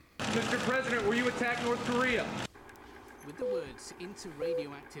Mr. President, were you attacked North Korea? With the words into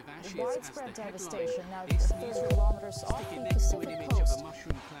radioactive ashes Widespread as the devastation now headline, this 30 news kilometers stick off it the next to an Pacific image of coast. a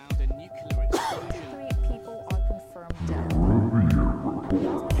mushroom cloud and nuclear explosion. 3 people are confirmed dead.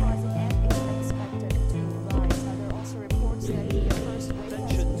 Plasma rising and is expected to rise. Now there are also reports that the first wave has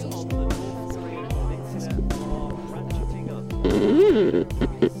Tensions reached on the the North North Korean peninsula are ratcheting up.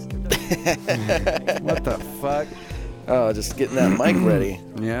 What the fuck? Oh, just getting that mic ready.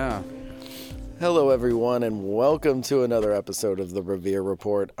 Yeah. Hello, everyone, and welcome to another episode of the Revere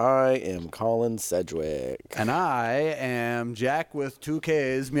Report. I am Colin Sedgwick. And I am Jack with 2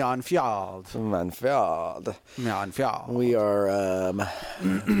 Ks, Mjolnfjord. Mjolnfjord. We are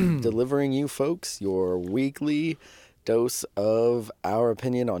delivering you folks your weekly dose of our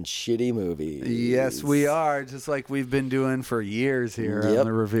opinion on shitty movies. Yes, we are, just like we've been doing for years here on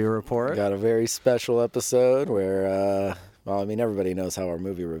the Review Report. Got a very special episode where, well, I mean, everybody knows how our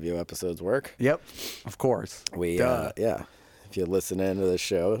movie review episodes work. Yep, of course. We, if you listen into the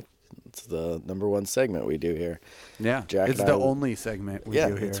show, it's the number one segment we do here. Yeah, Jack it's the only segment we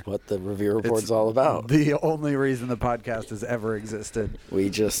do here. It's what the Review Report's all about. The only reason the podcast has ever existed. We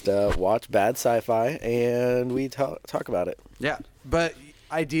just watch bad sci-fi and we talk about it. Yeah, but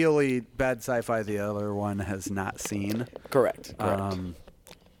ideally, bad sci-fi the other one has not seen. Correct.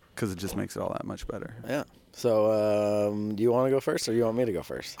 Because it just makes it all that much better. Yeah. So, do you want to go first or you want me to go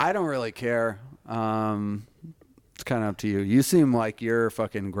first? I don't really care. It's kind of up to you. You seem like you're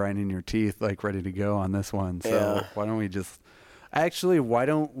fucking grinding your teeth, like ready to go on this one. So why don't we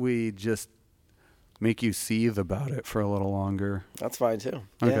just make you seethe about it for a little longer? That's fine too.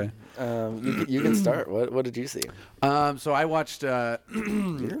 Okay. Yeah. You can start. What did you see? So I watched. You're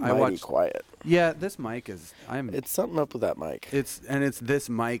mighty quiet. Yeah, this mic is. It's something up with that mic. It's this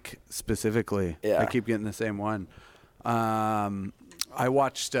mic specifically. Yeah. I keep getting the same one. I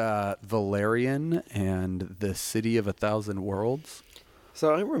watched Valerian and the City of a Thousand Worlds.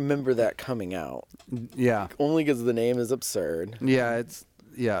 So I remember that coming out. Yeah. Only because the name is absurd. Yeah,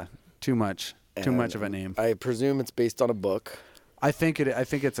 too much. Too much of a name. I presume it's based on a book. I think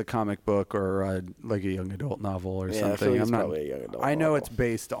it's a comic book or like a young adult novel or something. I feel like it's probably a young adult I know novel. it's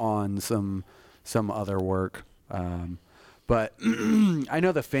based on some other work, but I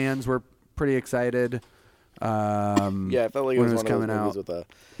know the fans were pretty excited. I felt like it was one coming of those movies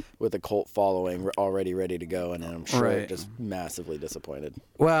with a cult following already ready to go, and I'm sure just massively disappointed.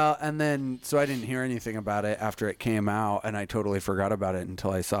 Well, and then so I didn't hear anything about it after it came out, and I totally forgot about it until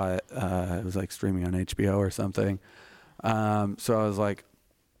I saw it. It was like streaming on HBO or something. So I was like,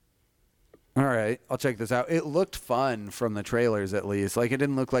 all right, I'll check this out. It looked fun from the trailers, at least. Like, it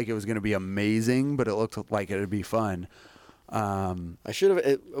didn't look like it was going to be amazing, but it looked like it would be fun. I should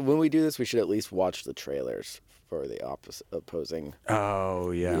have. When we do this, we should at least watch the trailers for the opposing.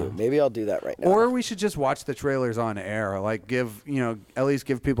 Oh yeah. View. Maybe I'll do that right now. Or we should just watch the trailers on air. Like at least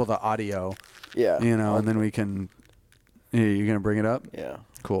give people the audio. Yeah. And then we can. You gonna bring it up? Yeah.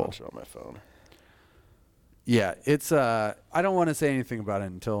 Cool. I'll watch it on my phone. Yeah, it's. I don't want to say anything about it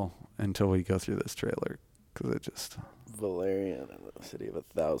until we go through this trailer, because it just. Valerian and the City of a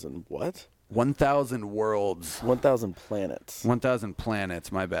Thousand. What? 1,000 worlds. 1,000 planets. 1,000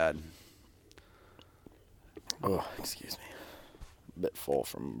 planets. My bad. Oh, excuse me. A bit full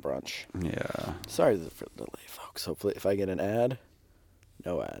from brunch. Yeah. Sorry for the delay, folks. Hopefully, if I get an ad,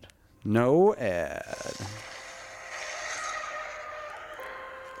 no ad. No ad.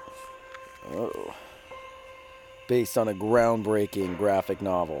 Oh. Based on a groundbreaking graphic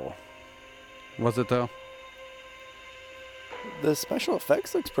novel. Was it though? The special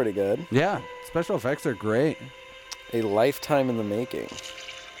effects looks pretty good. Yeah, special effects are great. A lifetime in the making.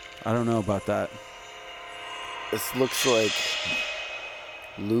 I don't know about that. This looks like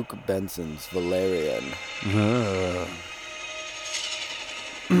Luke Benson's Valerian. Welcome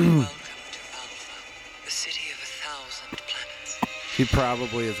to Alpha, the city of 1,000 planets. He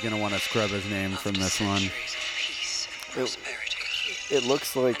probably is going to want to scrub his name from this one. It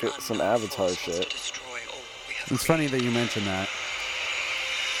looks like some Avatar shit. It's funny that you mentioned that.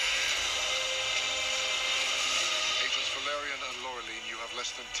 Agents Valerian and Laureline, you have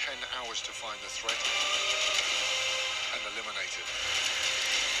less than 10 hours to find the threat and eliminate it.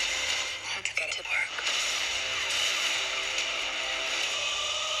 Let's get to work.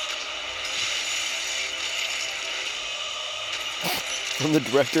 From the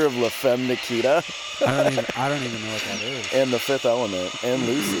director of La Femme Nikita. I don't even know what that is. And The Fifth Element. And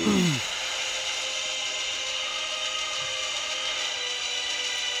Lucy.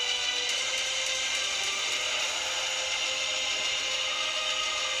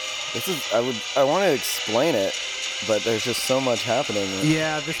 This is, I want to explain it. but there's just so much happening.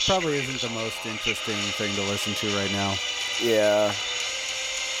 Yeah, this probably isn't the most interesting thing to listen to right now. Yeah.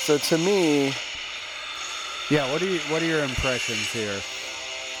 So to me, yeah, what are your impressions here?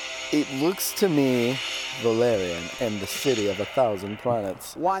 It looks to me, Valerian and the city of 1,000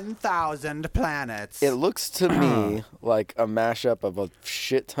 planets. 1,000 planets. It looks to me like a mashup of a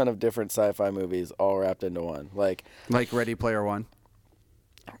shit ton of different sci-fi movies all wrapped into one. Like Ready Player One.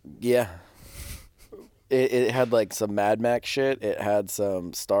 Yeah. It had like some Mad Max shit. It had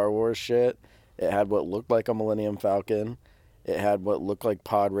some Star Wars shit. It had what looked like a Millennium Falcon. It had what looked like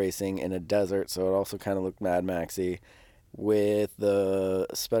pod racing in a desert, so it also kind of looked Mad Maxy, with the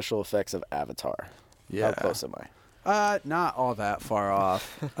special effects of Avatar. Yeah. How close am I? Not all that far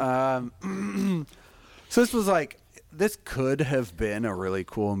off. So this could have been a really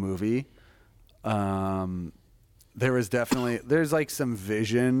cool movie. There's like some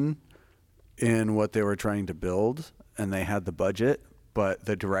vision in what they were trying to build, and they had the budget, but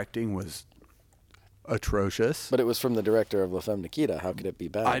the directing was atrocious. But it was from the director of La Femme Nikita. How could it be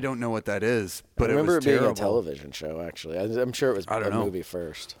bad? I don't know what that is, but I remember it was being terrible. a television show, actually. I'm sure it was a movie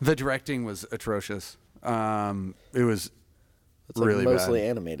first. The directing was atrocious. It was It's like really mostly bad.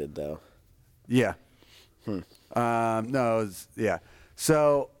 animated, though. Yeah. No, it was, yeah.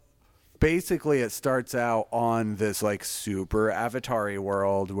 So basically it starts out on this like super Avatar-y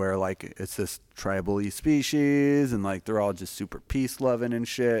world where like it's this tribal-y species and like they're all just super peace-loving and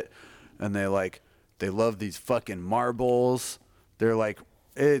shit. And they love these fucking marbles. They're like,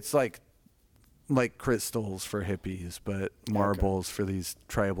 it's like crystals for hippies, but marbles for these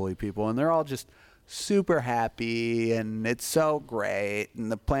tribal-y people. And they're all just super happy, and it's so great.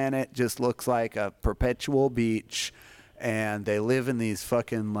 And the planet just looks like a perpetual beach. And they live in these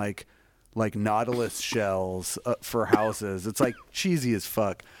fucking like Nautilus shells for houses. It's like cheesy as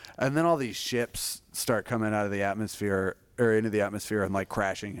fuck. And then all these ships start coming out of the atmosphere or into the atmosphere and like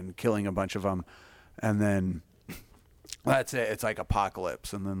crashing and killing a bunch of them. And then that's it. It's like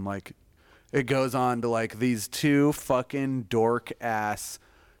apocalypse. And then like it goes on to like these two fucking dork ass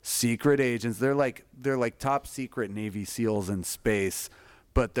secret agents. They're like top secret Navy SEALs in space,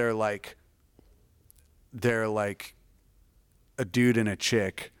 but they're like a dude and a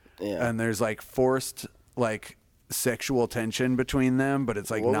chick. Yeah. And there's like forced like sexual tension between them, but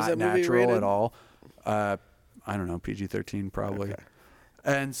it's like What was not that movie natural rated? at all. I don't know, PG-13 probably. Okay.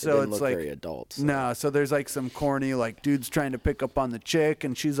 And It so didn't it's look like very adult. So. no, so there's like some corny like dudes trying to pick up on the chick,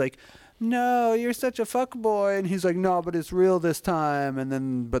 and she's like, "No, you're such a fuckboy," and he's like, "No, but it's real this time." And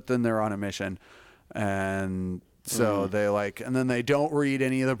then they're on a mission, and so and then they don't read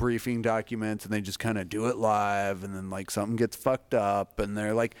any of the briefing documents, and they just kind of do it live, and then like something gets fucked up, and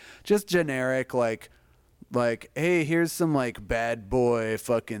they're like just generic like, hey, here's some like bad boy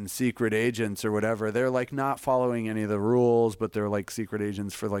fucking secret agents or whatever. They're like not following any of the rules, but they're like secret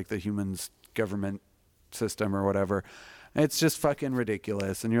agents for like the humans government system or whatever. And it's just fucking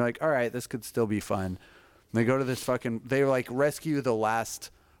ridiculous. And you're like, all right, this could still be fun. And they go to this they like rescue the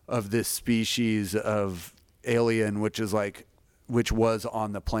last of this species of alien, which was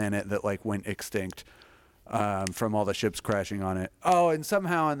on the planet that like went extinct. From all the ships crashing on it. Oh, and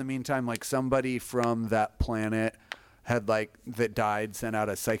somehow in the meantime, like somebody from that planet had that died sent out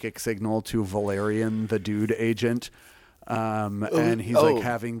a psychic signal to Valerian, the dude agent. And he's like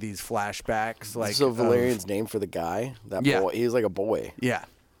having these flashbacks. Like So Valerian's name for the guy? That Yeah. boy? He was like a boy. Yeah.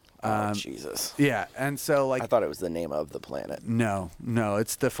 Oh, Jesus. Yeah. And so like I thought it was the name of the planet. No,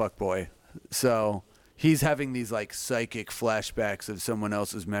 it's the fuckboy. So he's having these like psychic flashbacks of someone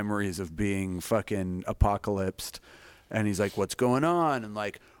else's memories of being fucking apocalypsed. And he's like, what's going on? And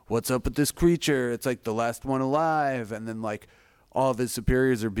like, what's up with this creature? It's like the last one alive. And then like all of his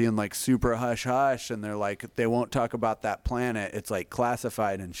superiors are being like super hush hush. And they're like, they won't talk about that planet. It's like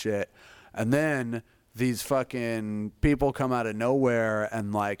classified and shit. And then these fucking people come out of nowhere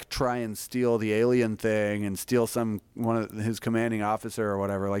and like try and steal the alien thing and steal one of his commanding officer or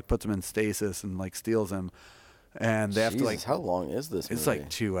whatever, like puts him in stasis and like steals him. And they have to like, how long is this movie? it's like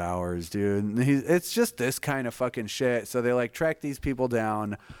 2 hours, dude. And it's just this kind of fucking shit. So they like track these people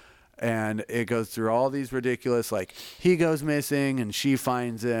down, and it goes through all these ridiculous, like he goes missing and she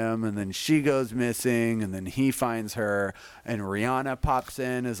finds him, and then she goes missing and then he finds her, and Rihanna pops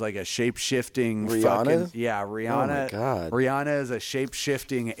in as like a shape-shifting Rihanna? Rihanna. Oh my God. Rihanna is a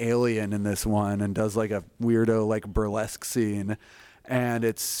shape-shifting alien in this one and does like a weirdo like burlesque scene, and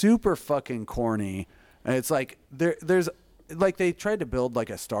it's super fucking corny. And it's like there's like they tried to build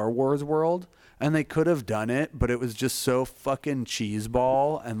like a Star Wars world, and they could have done it, but it was just so fucking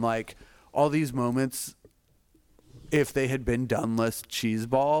cheeseball, and like all these moments if they had been Dunless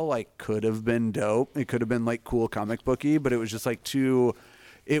Cheeseball, like, could have been dope. It could have been like cool comic booky, but it was just like too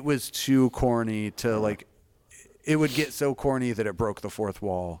corny to like. It would get so corny that it broke the fourth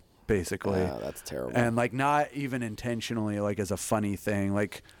wall, basically. Yeah, that's terrible. And like not even intentionally, like as a funny thing,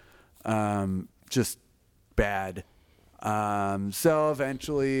 like just bad. So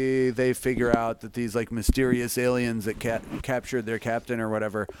eventually they figure out that these like mysterious aliens that captured their captain or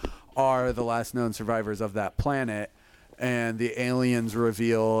whatever are the last known survivors of that planet. And the aliens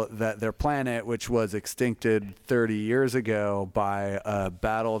reveal that their planet, which was extincted 30 years ago by a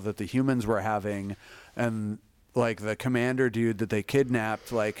battle that the humans were having, and like the commander dude that they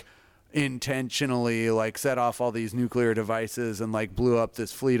kidnapped, like intentionally like set off all these nuclear devices and like blew up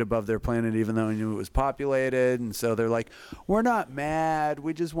this fleet above their planet even though he knew it was populated. And so they're like, we're not mad,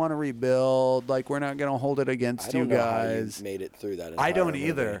 we just want to rebuild, like we're not gonna hold it against you guys. How you made it through that I don't movie.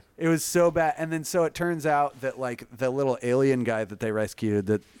 either. It was so bad. And then so it turns out that like the little alien guy that they rescued,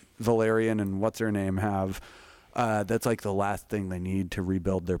 that Valerian and what's her name have, that's like the last thing they need to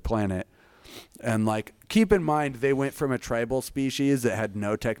rebuild their planet. And like, keep in mind, they went from a tribal species that had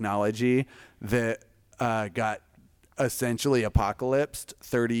no technology that got essentially apocalypsed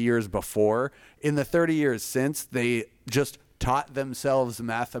 30 years before. In the 30 years since, they just taught themselves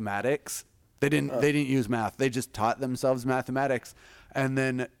mathematics. They didn't use math. They just taught themselves mathematics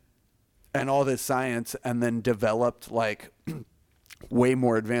and all this science, and then developed like way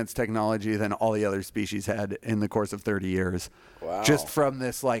more advanced technology than all the other species had in the course of 30 years. Wow. Just from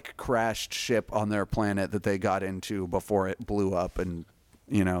this like crashed ship on their planet that they got into before it blew up and,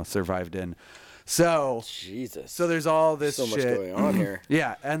 you know, survived in. So, Jesus. So there's all this so shit much going on here.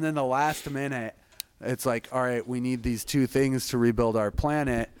 Yeah. And then the last minute, it's like, all right, we need these two things to rebuild our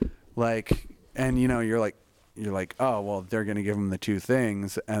planet. Like, and you know, you're like, oh, well, they're going to give them the two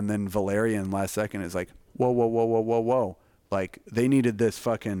things. And then Valerian last second is like, whoa. Like, they needed this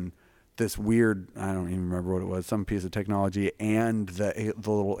weird, I don't even remember what it was, some piece of technology and the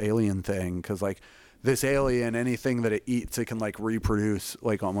little alien thing. Because, like, this alien, anything that it eats, it can, like, reproduce,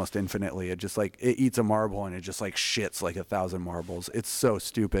 like, almost infinitely. It just, like, it eats a marble and it just, like, shits, like, 1,000 marbles. It's so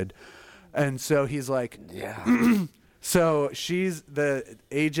stupid. And so he's like, yeah. So the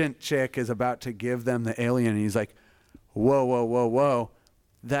agent chick is about to give them the alien. And he's like, whoa.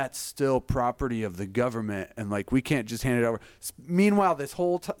 That's still property of the government, and like we can't just hand it over. Meanwhile, this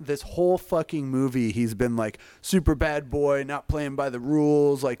whole fucking movie, he's been like super bad boy, not playing by the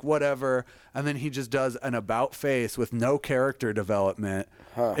rules, like whatever. And then he just does an about face with no character development.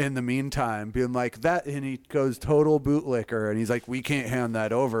 In the meantime, being like that, and he goes total bootlicker, and he's like, we can't hand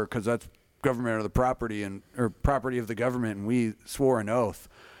that over because that's government of the property or property of the government, and we swore an oath.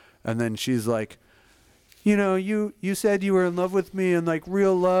 And then she's like, you know, you said you were in love with me, and like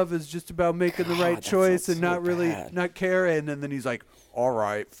real love is just about making the right choice and not really not caring. And then he's like, all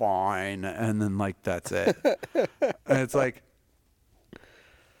right, fine. And then like, that's it. And it's like,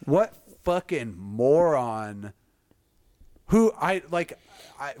 what fucking moron. Who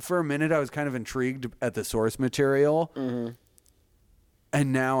for a minute I was kind of intrigued at the source material. Mm-hmm.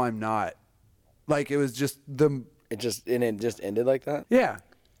 And now I'm not. Like, it was just it just ended like that? Yeah.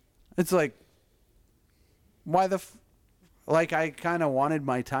 It's like, why like, I kind of wanted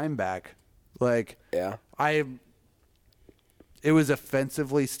my time back. Like, yeah, it was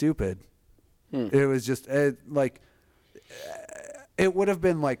offensively stupid. It was just like, it would have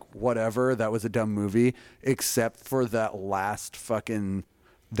been like, whatever, that was a dumb movie, except for that last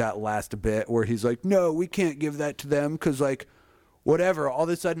bit where he's like, no, we can't give that to them because like, whatever, all of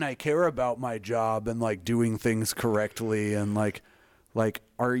a sudden I care about my job and like doing things correctly and like,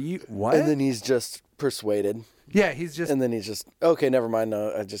 are you, what? And then he's just persuaded. Yeah, he's just... And then he's just, okay, never mind,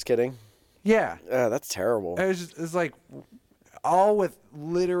 no, just kidding. Yeah. That's terrible. It's like, all with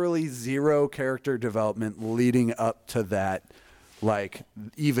literally zero character development leading up to that, like,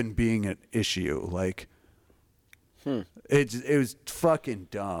 even being an issue. Like, it was fucking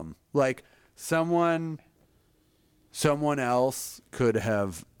dumb. Like, someone else could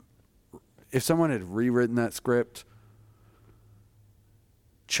have... If someone had rewritten that script,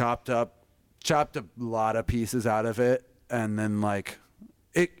 chopped a lot of pieces out of it, and then like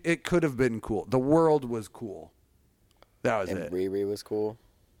it could have been cool. The world was cool. That was it. Riri was cool.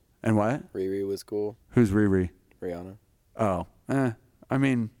 And what? Riri was cool. Who's Riri? Rihanna. Oh, I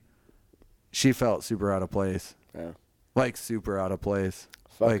mean, she felt super out of place. Yeah. Like super out of place.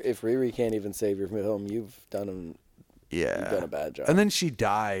 Fuck, like, if Riri can't even save your film, you've done a bad job. And then she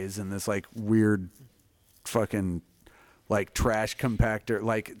dies in this like weird fucking like trash compactor.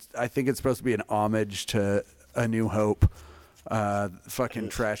 Like, I think it's supposed to be an homage to A New Hope. Fucking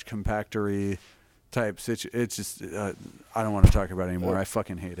trash compactory type it's just I don't want to talk about it anymore. I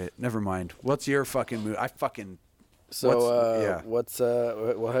fucking hate it. Never mind. What's your fucking movie? So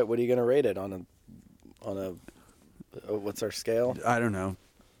what are you gonna rate it on a what's our scale? I don't know.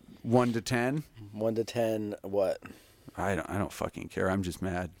 1 to 10. 1 to 10. What? I don't fucking care. I'm just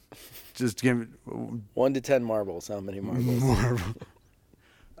mad. Just give me 1 to 10 marbles. How many marbles?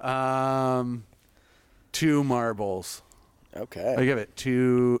 2 marbles. Okay. I give it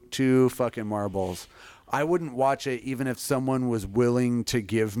two fucking marbles. I wouldn't watch it even if someone was willing to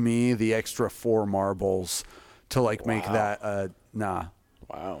give me the extra 4 marbles to make that nah.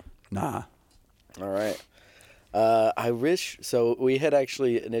 Wow. Nah. All right. I wish so. We had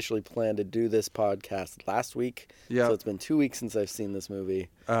actually initially planned to do this podcast last week. Yeah. So it's been 2 weeks since I've seen this movie.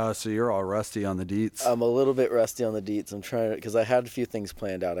 So you're all rusty on the deets. I'm a little bit rusty on the deets. I'm trying to, because I had a few things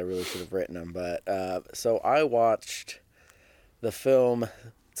planned out. I really should have written them. But so I watched the film.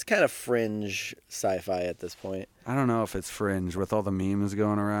 It's kind of fringe sci-fi at this point. I don't know if it's fringe with all the memes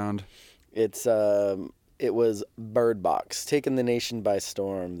going around. It was Bird Box, Taking the Nation by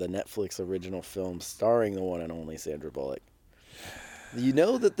Storm, the Netflix original film starring the one and only Sandra Bullock. You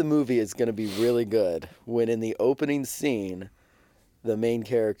know that the movie is going to be really good when in the opening scene, the main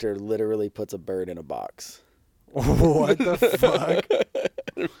character literally puts a bird in a box. What the fuck?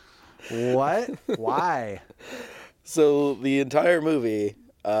 What? Why? So the entire movie,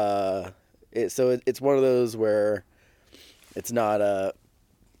 it's one of those where it's not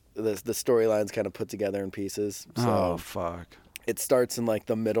the storyline's kind of put together in pieces. So oh fuck! It starts in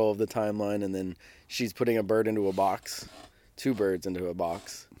the middle of the timeline, and then she's putting a bird into a box, 2 birds into a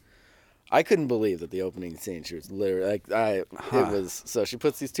box. I couldn't believe that the opening scene, she was literally it was so she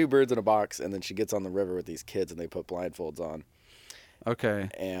puts these 2 birds in a box, and then she gets on the river with these kids, and they put blindfolds on. Okay,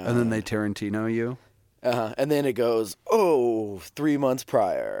 and then they Tarantino you. And then it goes, 3 months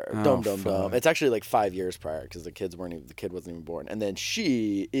prior, dum. It's actually 5 years prior because the kid wasn't even born. And then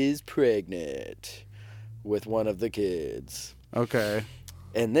she is pregnant with one of the kids. Okay.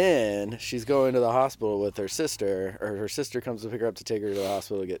 And then she's going to the hospital with her sister, or her sister comes to pick her up to take her to the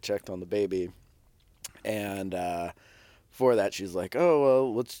hospital to get checked on the baby. And for that, she's like,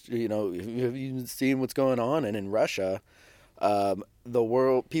 "Oh well, have you seen what's going on?" And in Russia,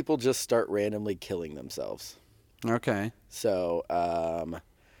 people just start randomly killing themselves. Okay. So,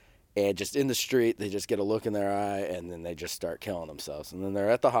 and just in the street, they just get a look in their eye, and then they just start killing themselves. And then they're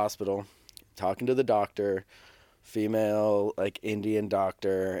at the hospital, talking to the doctor, female, Indian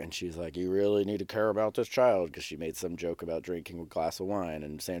doctor, and she's like, "You really need to care about this child," because she made some joke about drinking a glass of wine,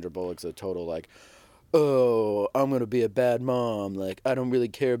 and Sandra Bullock's a total "Oh, I'm going to be a bad mom. I don't really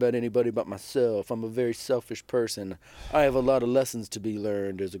care about anybody but myself. I'm a very selfish person. I have a lot of lessons to be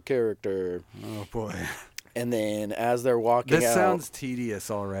learned as a character." Oh, boy. And then as they're walking out... This sounds tedious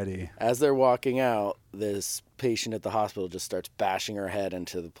already. As they're walking out, this patient at the hospital just starts bashing her head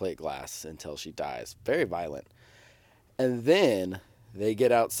into the plate glass until she dies. Very violent. And then... they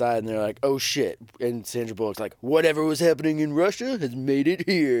get outside and they're like, "Oh shit!" And Sandra Bullock's like, "Whatever was happening in Russia has made it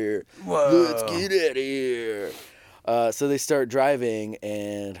here. Whoa. Let's get out of here." So they start driving,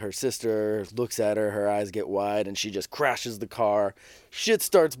 and her sister looks at her. Her eyes get wide, and she just crashes the car. Shit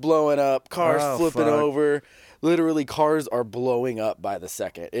starts blowing up. Cars flipping over. Literally, cars are blowing up by the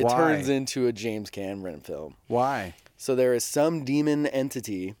second. It turns into a James Cameron film. Why? So there is some demon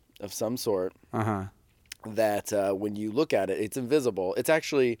entity of some sort. That when you look at it, it's invisible. It's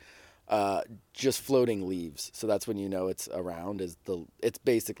actually just floating leaves. So that's when you know it's around. It's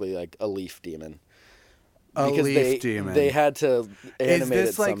basically like a leaf demon. Demon. They had to animate it Is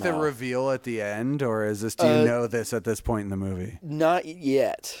this like somehow. the reveal at the end, or is this? Do you know this at this point in the movie? Not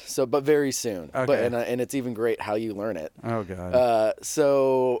yet. but very soon. Okay. And it's even great how you learn it. Oh god.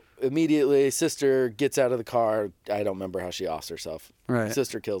 So immediately, sister gets out of the car. I don't remember how she offs herself. Right.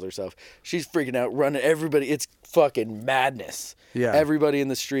 Sister kills herself. She's freaking out, running. Everybody, it's fucking madness. Yeah. Everybody in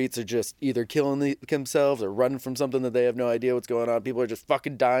the streets are just either killing themselves or running from something that they have no idea what's going on. People are just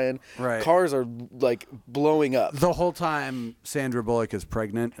fucking dying. Right. Cars are blowing up. The whole time Sandra Bullock is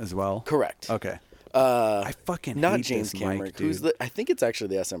pregnant as well? Correct. Okay. I fucking not hate James this Cameron. mic, dude. I think it's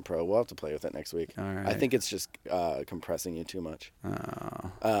actually the SM Pro. We'll have to play with it next week. All right. I think it's just compressing you too much.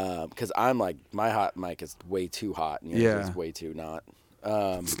 Oh. Because I'm my hot mic is way too hot and yours is way too not.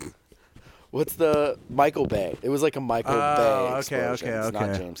 What's the Michael Bay? It was like a Michael Bay explosion. It's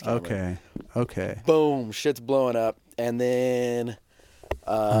not James Cameron. Okay. Boom! Shit's blowing up, and then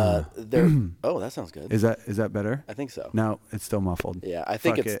there. Oh, that sounds good. Is that better? I think so. No, it's still muffled. Yeah, I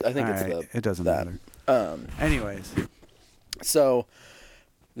think Fuck it's. it. I think All it's right. the. It doesn't that. matter. Anyways, So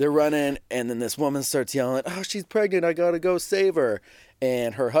They're running, and then this woman starts yelling, "Oh, she's pregnant! I gotta go save her!"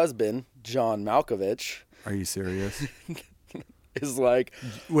 And her husband, John Malkovich, Are you serious? is like,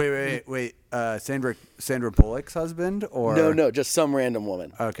 Wait. Sandra Bullock's husband, or no, just some random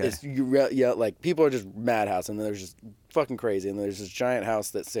woman. Okay. Like people are just madhouse, and then there's just fucking crazy, and there's this giant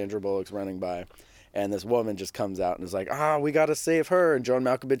house that Sandra Bullock's running by, and this woman just comes out and is like, we gotta save her, and John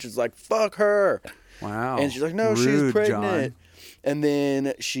Malkovich is like, fuck her. Wow. And she's like, no, Rude, she's pregnant. John. And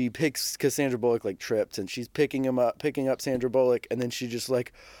then she picks, because Sandra Bullock like tripped, and she's picking up Sandra Bullock, and then she just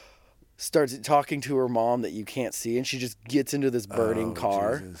like starts talking to her mom that you can't see, and she just gets into this burning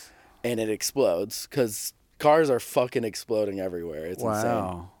car, Jesus. and it explodes, because cars are fucking exploding everywhere. It's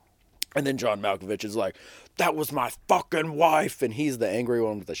insane. And then John Malkovich is like, that was my fucking wife, and he's the angry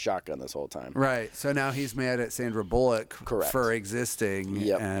one with the shotgun this whole time. Right. So now he's mad at Sandra Bullock Correct. for existing.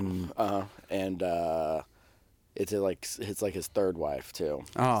 Yep. And it's like his third wife too.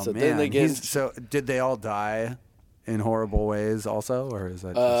 oh so man. Then they get So did they all die in horrible ways also, or is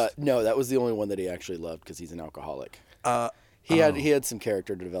that just... no, that was the only one that he actually loved because he's an alcoholic. He had some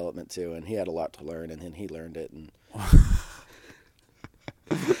character development too, and he had a lot to learn, and then he learned it. And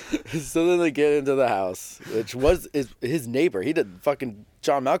so then they get into the house, which was his neighbor.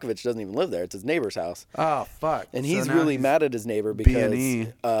 John Malkovich doesn't even live there. It's his neighbor's house. Oh fuck. And So he's now really mad at his neighbor B&E.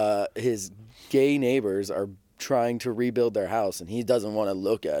 because his gay neighbors are trying to rebuild their house, and he doesn't want to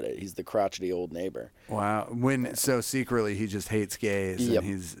look at it. He's the crotchety old neighbor. Wow. So secretly he just hates gays. Yep.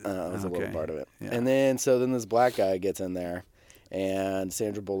 And he's That was a little part of it. Yeah. And then this black guy gets in there, and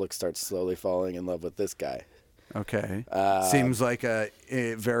Sandra Bullock starts slowly falling in love with this guy. Okay. Seems like a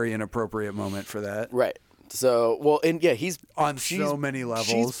very inappropriate moment for that. Right. So, he's On so many levels.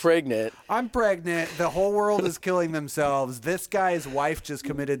 She's pregnant. I'm pregnant. The whole world is killing themselves. This guy's wife just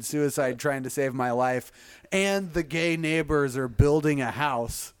committed suicide trying to save my life. And the gay neighbors are building a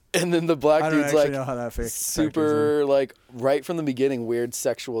house. And then the black I don't dude's actually like know how that super like right from the beginning, weird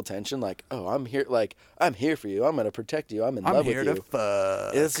sexual tension. Like, oh, I'm here for you. I'm gonna protect you. I'm in love with you. I'm here to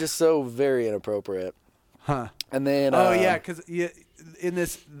fuck. It's just so very inappropriate. Huh. And then because in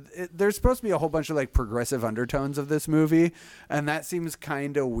this, there's supposed to be a whole bunch of like progressive undertones of this movie, and that seems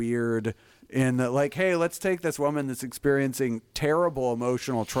kind of weird. In that, like, hey, let's take this woman that's experiencing terrible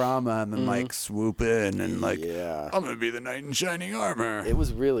emotional trauma and then like swoop in and like, I'm gonna be the knight in shining armor. It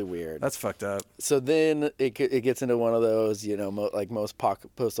was really weird. That's fucked up. So then it gets into one of those, like most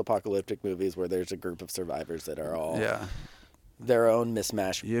post-apocalyptic movies where there's a group of survivors that are all their own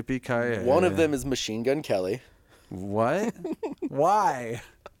mismatch. Yippee-ki-yay. One of them is Machine Gun Kelly. What? Why?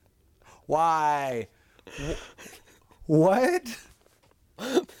 Why? What?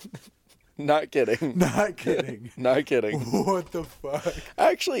 Not kidding. Not kidding. Not kidding. What the fuck?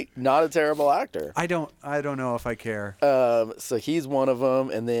 Actually, not a terrible actor. I don't know if I care. So he's one of them,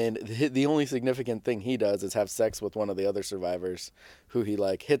 and then the only significant thing he does is have sex with one of the other survivors, who he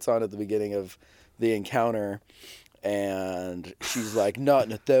like hits on at the beginning of the encounter, and she's like, "Not in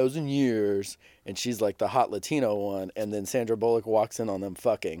 1,000 years," and she's like the hot Latino one, and then Sandra Bullock walks in on them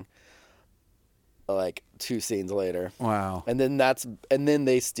fucking. Like 2 scenes later. Wow. And then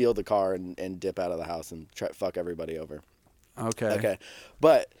they steal the car and dip out of the house and fuck everybody over. Okay.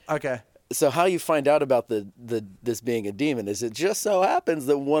 But okay. So how you find out about this being a demon is it just so happens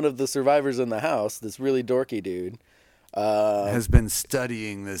that one of the survivors in the house, this really dorky dude, has been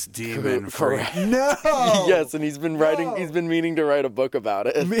studying this demon for no. Yes, and he's been writing. He's been meaning to write a book about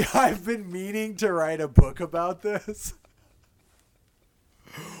it. I've been meaning to write a book about this.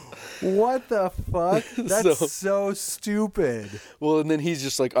 What the fuck? That's so stupid. Well, and then he's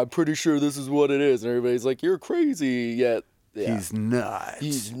just like, I'm pretty sure this is what it is. And everybody's like, you're crazy. Yet he's not.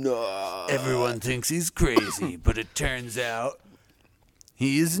 He's not. Everyone thinks he's crazy, but it turns out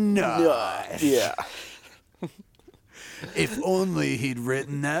he's not. Yeah. If only he'd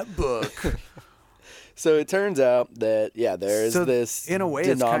written that book. So it turns out that, there's this in a way,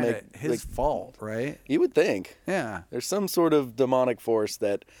 demonic, it's kind of his fault, right? You would think. Yeah. There's some sort of demonic force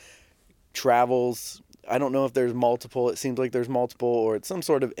that travels. I don't know if there's multiple. It seems like there's multiple, or it's some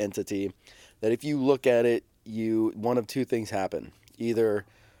sort of entity that if you look at it, one of two things happen. Either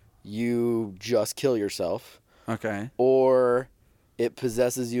you just kill yourself. Okay. Or it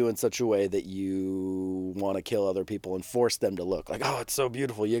possesses you in such a way that you want to kill other people and force them to look. Like, oh, it's so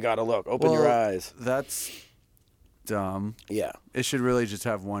beautiful. You got to look. Open your eyes. That's dumb. Yeah. It should really just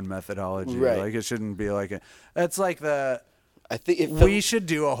have one methodology. Right. Like, it shouldn't be like it's like I think we should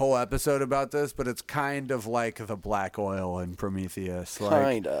do a whole episode about this, but it's kind of like the black oil in Prometheus.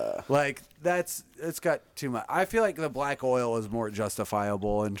 Kinda. Like it's got too much. I feel like the black oil is more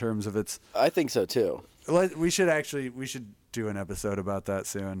justifiable in terms of its. I think so too. We should do an episode about that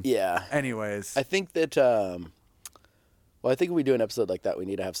soon. Yeah. Anyways. I think that, I think if we do an episode like that, we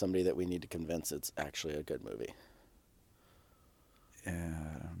need to have somebody that we need to convince it's actually a good movie. Yeah,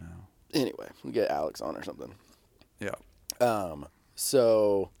 I don't know. Anyway, we get Alex on or something. Yeah.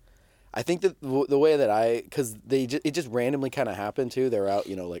 So I think that the way that because it just randomly kind of happened too. They're out,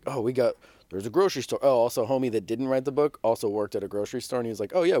 like, oh, there's a grocery store. Oh, also, homie that didn't write the book also worked at a grocery store, and he was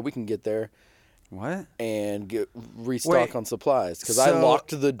like, oh yeah, we can get there. What? And restock on supplies because I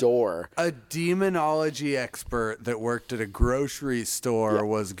locked the door. A demonology expert that worked at a grocery store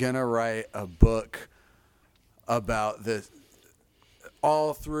was gonna write a book about this.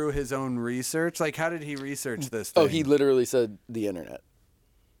 All through his own research? Like, how did he research this thing? Oh, he literally said the internet.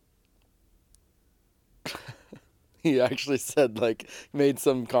 He actually said, like, made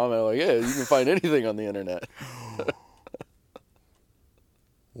some comment like, yeah, you can find anything on the internet.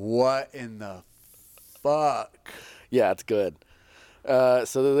 What in the fuck? Yeah, it's good.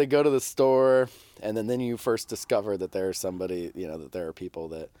 So they go to the store, and then you first discover that there's somebody, that there are people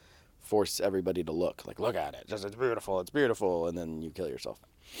that force everybody to look at it. Just, it's beautiful, and then you kill yourself.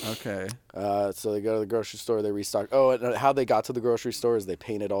 Okay. So they go to the grocery store, they restock. Oh, and how they got to the grocery store is they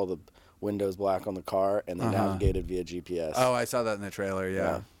painted all the windows black on the car, and they navigated via GPS. Oh, I saw that in the trailer,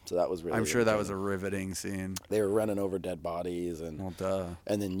 yeah. So that was really I'm sure that was a riveting scene. They were running over dead bodies, and well, duh.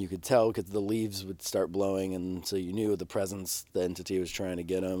 And then you could tell because the leaves would start blowing, and so you knew the entity was trying to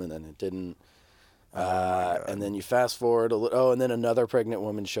get them, and then it didn't. And then you fast forward and then another pregnant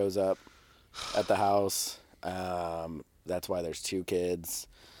woman shows up at the house. That's why there's 2 kids.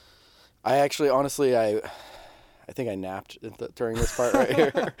 I actually, honestly, I think I napped during this part right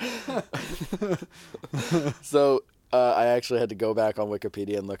here. So I actually had to go back on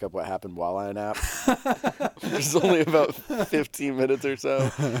Wikipedia and look up what happened while I napped. It was only about 15 minutes or so.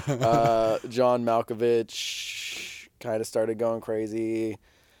 John Malkovich kind of started going crazy.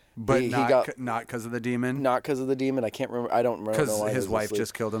 But not because of the demon? Not because of the demon. I can't remember. I don't remember. Because his wife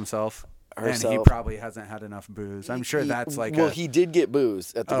just killed himself? Herself. And he probably hasn't had enough booze. I'm sure that's like he did get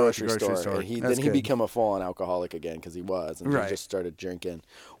booze at the grocery store. And he became a full-on alcoholic again because he was. And he just started drinking.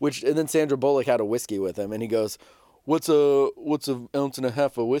 And then Sandra Bullock had a whiskey with him. And he goes, what's an ounce and a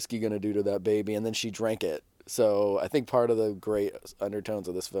half of whiskey going to do to that baby? And then she drank it. So I think part of the great undertones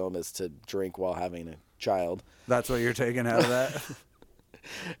of this film is to drink while having a child. That's what you're taking out of that?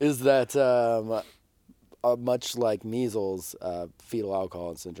 Is that much like measles, fetal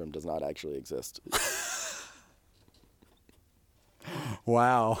alcohol syndrome does not actually exist.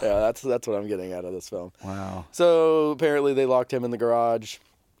 Wow. Yeah, that's what I'm getting out of this film. Wow. So apparently they locked him in the garage.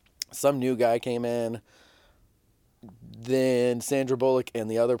 Some new guy came in. Then Sandra Bullock and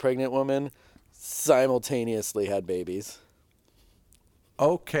the other pregnant woman simultaneously had babies.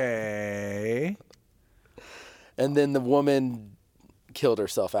 Okay. And then the woman killed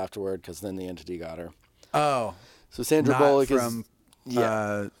herself afterward because then the entity got her. Oh. So Sandra Bullock is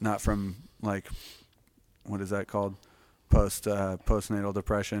not from like what is that called? Postnatal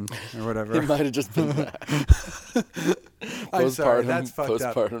depression or whatever. It might have just been that. I'm sorry, that's fucked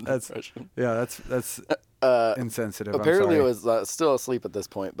up. Depression. Yeah, that's insensitive. Apparently it was still asleep at this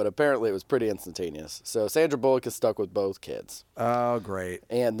point, but apparently it was pretty instantaneous. So Sandra Bullock is stuck with both kids. Oh, great.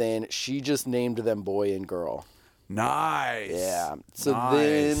 And then she just named them boy and girl. Nice. Yeah. So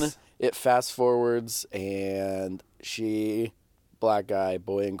then it fast forwards and black guy,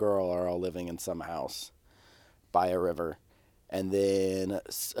 boy and girl are all living in some house by a river. And then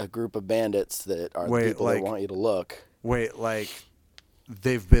a group of bandits that are the people that want you to look. Wait, like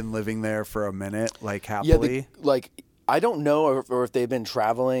they've been living there for a minute, like happily? Yeah, I don't know or if they've been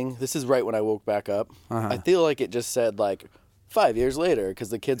traveling. This is right when I woke back up. I feel like it just said 5 years later because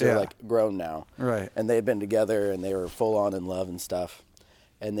the kids are grown now. Right. And they've been together and they were full on in love and stuff.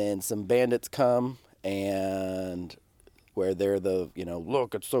 And then some bandits come and where they're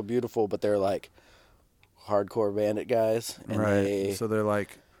look, it's so beautiful, but they're hardcore bandit guys. And so they're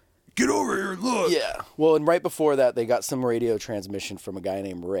like, get over here and look. Yeah. Well, and right before that, they got some radio transmission from a guy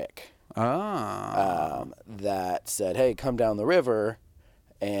named Rick. That said, hey, come down the river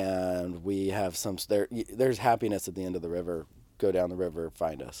and we have there's happiness at the end of the river. Go down the river,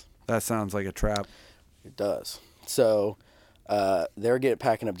 find us. That sounds like a trap. It does. So they're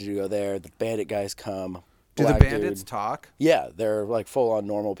packing up to go there. The bandit guys come. Do the bandits talk? Yeah, they're full on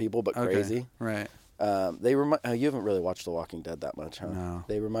normal people, but crazy. Right. They you haven't really watched The Walking Dead that much, huh? No.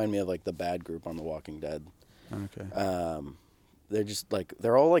 They remind me of the bad group on The Walking Dead. Okay. They're just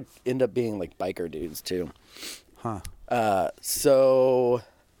they're all end up being biker dudes too. Huh. So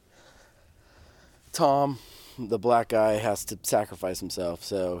Tom, the black guy has to sacrifice himself,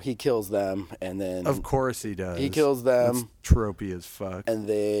 so he kills them, and then Of course he does. he kills them. That's tropey as fuck. And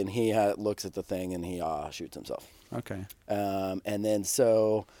then he looks at the thing and he shoots himself. Okay. And then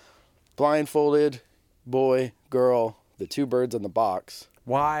so blindfolded, boy, girl, the two birds in the box.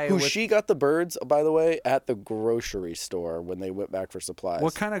 Why? She got the birds, by the way, at the grocery store when they went back for supplies.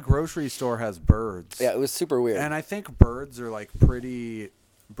 What kind of grocery store has birds? Yeah, it was super weird. And I think birds are like pretty.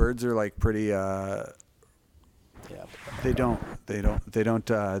 Yeah. They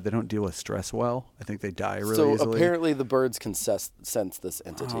don't deal with stress well. I think they die really so easily. apparently the birds can sense this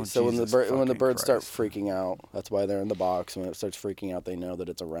entity. Oh, so Jesus when the birds start fucking freaking out, that's why they're in the box. When it starts freaking out, they know that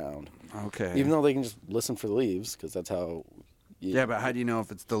it's around. Okay. Even though they can just listen for the leaves, because that's how. Yeah, but how do you know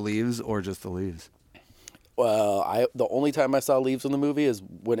if it's the leaves or just the leaves? Well, the only time I saw leaves in the movie is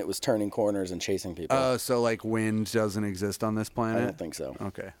when it was turning corners and chasing people. Oh, so like wind doesn't exist on this planet? I don't think so.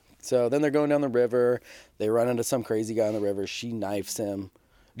 Okay. So then they're going down the river. They run into some crazy guy on the river. She knifes him.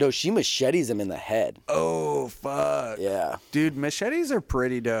 No, she machetes him in the head. Oh, fuck. Yeah. Dude, machetes are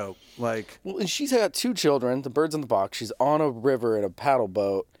pretty dope. Like, Well, and she's got two children, the birds in the box. She's on a river in a paddle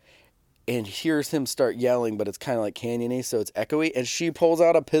boat and hears him start yelling, but it's kind of like canyony, so it's echoey. And she pulls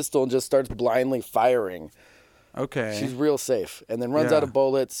out a pistol and just starts blindly firing. okay. She's real safe. And then runs Yeah. out of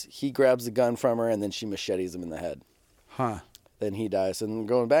bullets. He grabs the gun from her, and then she machetes him in the head. Huh. Then he dies. And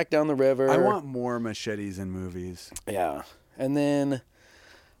going back down the river. I want more machetes in movies. Yeah. And then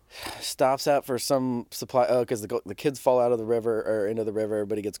stops out for some supply. Oh, because the kids fall out of the river or into the river.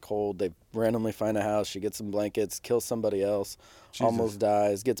 Everybody gets cold. They randomly find a house. She gets some blankets, kills somebody else, almost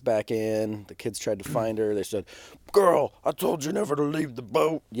dies, gets back in. The kids tried to find her. They said, "Girl, I told you never to leave the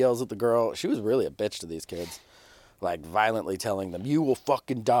boat." Yells at the girl. She was really a bitch to these kids. Like violently telling them, "You will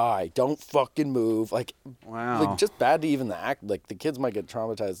fucking die. Don't fucking move." Like, Wow. like just bad to even the act. Like the kids might get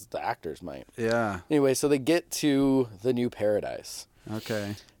traumatized. The actors might. Yeah. Anyway, so they get to the new paradise.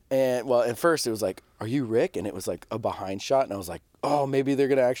 Okay. And well, at first it was like, "Are you Rick?" And it was like a behind shot, and I was like, "Oh, maybe they're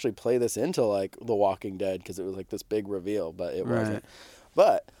gonna actually play this into like The Walking Dead," because it was like this big reveal, but it wasn't.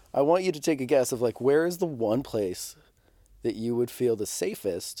 But I want you to take a guess of like, where is the one place that you would feel the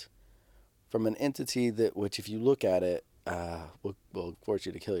safest from an entity that, which if you look at it, will force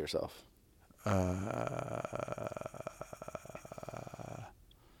you to kill yourself?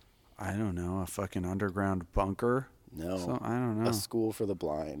 I don't know. A fucking underground bunker? No, So, I don't know. a school for the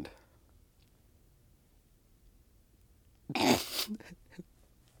blind.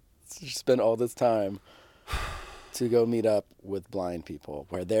 Spend all this time to go meet up with blind people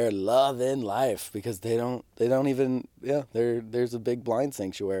where they're loving life because they don't even there's a big blind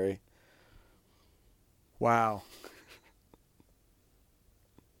sanctuary. Wow.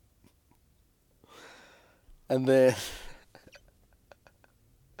 And then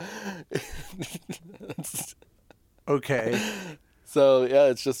Okay. so yeah,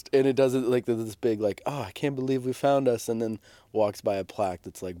 it's just, and it does it like this big like, "Oh, I can't believe we found us," and then walks by a plaque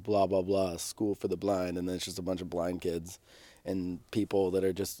that's like blah blah blah, school for the blind, and then it's just a bunch of blind kids and people that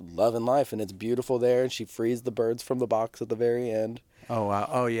are just loving life, and it's beautiful there. And she frees the birds from the box at the very end, Oh, wow.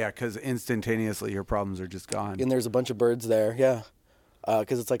 Oh, yeah, because instantaneously your problems are just gone. and there's a bunch of birds there. Yeah,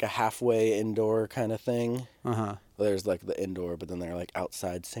 because it's like a halfway indoor kind of thing. Uh-huh. There's like the indoor, but then they're like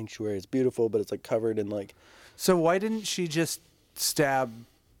outside sanctuary. It's beautiful, but it's like covered in like, So why didn't she just stab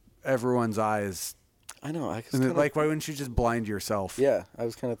everyone's eyes? I know. I was And kinda, like, why wouldn't you just blind yourself? yeah, I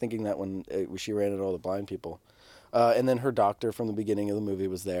was kind of thinking that when she ran at all the blind people. And then her doctor from the beginning of the movie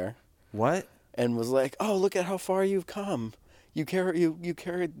was there What? and was like, "Oh, look at how far you've come. You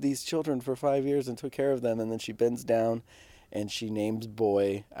carried these children for 5 years and took care of them." And then she bends down and she names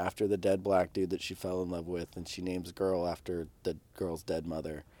boy after the dead black dude that she fell in love with, and she names girl after the girl's dead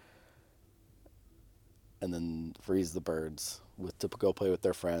mother. And then frees the birds to go play with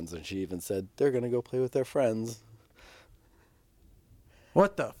their friends, and she even said they're gonna go play with their friends.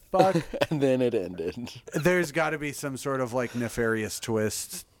 What the fuck? And then it ended. There's got to be some sort of like nefarious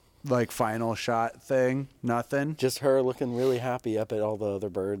twist, like final shot thing. Nothing. Just her looking really happy up at all the other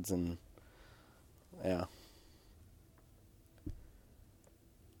birds, and yeah,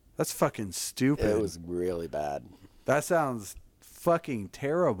 That's fucking stupid. it was really bad. That sounds fucking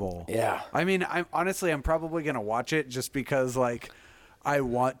terrible. Yeah. I mean, I'm probably gonna watch it just because like I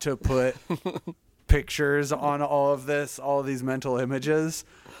want to put pictures on all of these mental images.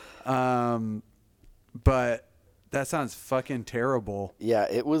 But that sounds fucking terrible. Yeah,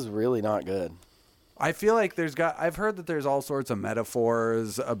 it was really not good. I feel like I've heard that there's all sorts of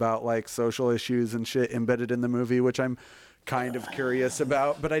metaphors about like social issues and shit embedded in the movie, which I'm kind of curious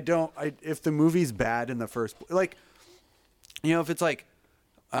about, but if the movie's bad in the first, like, you know, if it's like,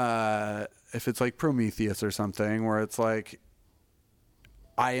 if it's like Prometheus or something, where it's like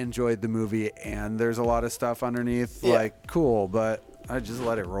I enjoyed the movie and there's a lot of stuff underneath, like cool, but I just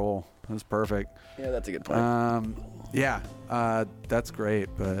let it roll. It was perfect. Yeah, that's a good point. That's great,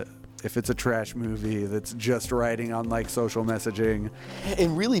 but if it's a trash movie that's just writing on like social messaging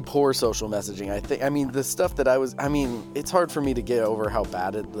and really poor social messaging, I mean, the stuff that it's hard for me to get over how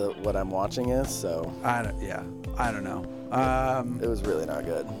bad what I'm watching is. So I don't know. It was really not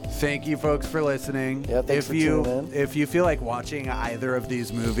good. Thank you, folks, for listening. Yeah, thanks for tuning in. If you feel like watching either of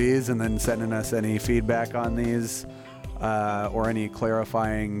these movies and then sending us any feedback on these, or any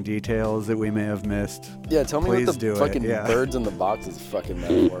clarifying details that we may have missed, yeah, tell me what the fucking Yeah. birds in the box is fucking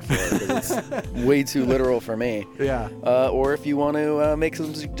metaphor for, because it's way too literal for me. Yeah. Or if you want to make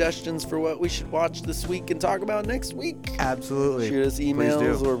some suggestions for what we should watch this week and talk about next week, Absolutely. shoot us Please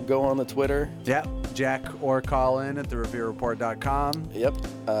emails do. or go on the Twitter. Jack or Colin at thereviewreport.com. Yep.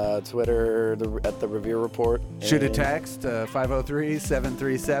 Twitter at the Revere Report. Shoot a And- text,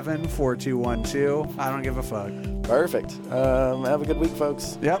 503-737-4212. I don't give a fuck. Perfect. Have a good week,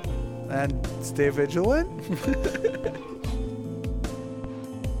 folks. Yep. And stay vigilant.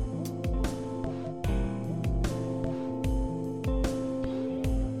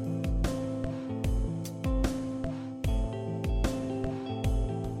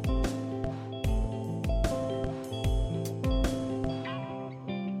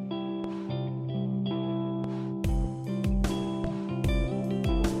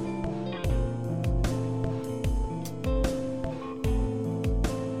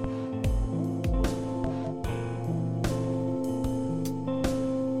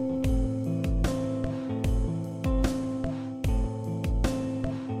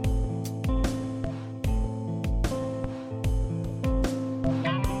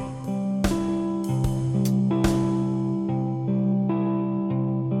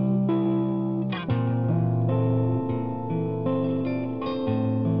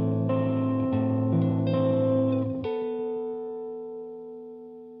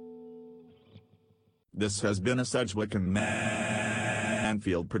 This has been a Sedgwick and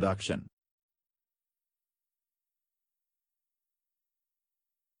Manfield production.